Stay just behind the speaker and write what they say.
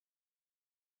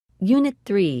Unit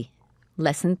 3,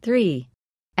 Lesson 3,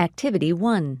 Activity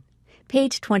 1,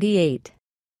 page 28.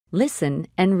 Listen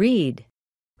and read.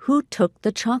 Who took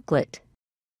the chocolate?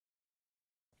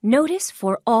 Notice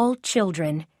for all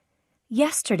children.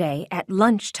 Yesterday at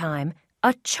lunchtime,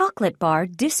 a chocolate bar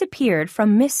disappeared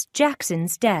from Miss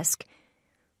Jackson's desk.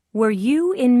 Were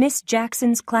you in Miss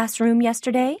Jackson's classroom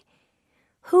yesterday?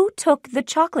 Who took the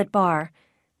chocolate bar?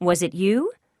 Was it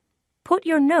you? Put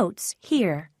your notes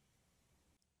here.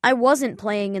 I wasn't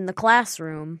playing in the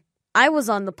classroom. I was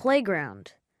on the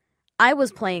playground. I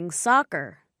was playing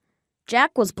soccer.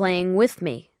 Jack was playing with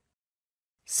me.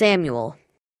 Samuel.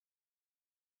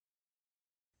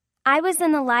 I was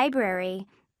in the library.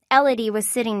 Elodie was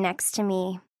sitting next to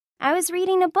me. I was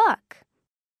reading a book.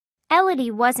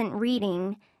 Elodie wasn't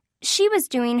reading. She was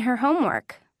doing her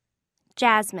homework.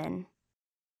 Jasmine.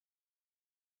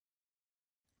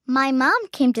 My mom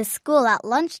came to school at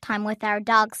lunchtime with our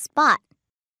dog Spot.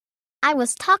 I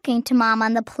was talking to Mom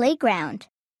on the playground.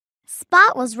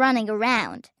 Spot was running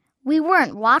around. We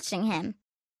weren't watching him.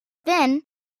 Then,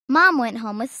 Mom went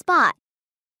home with Spot.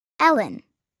 Ellen.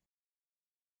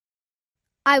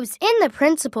 I was in the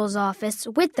principal's office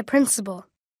with the principal.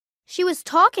 She was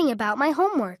talking about my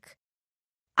homework.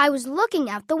 I was looking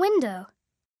out the window.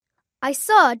 I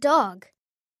saw a dog.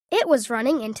 It was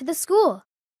running into the school.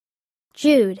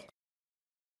 Jude.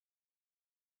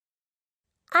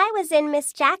 I was in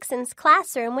Miss Jackson's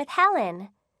classroom with Helen.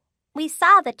 We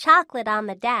saw the chocolate on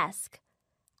the desk.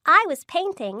 I was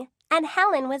painting and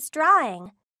Helen was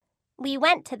drawing. We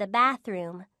went to the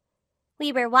bathroom.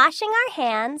 We were washing our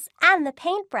hands and the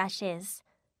paintbrushes.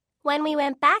 When we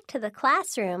went back to the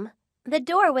classroom, the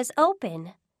door was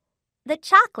open. The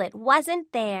chocolate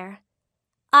wasn't there.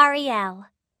 Ariel.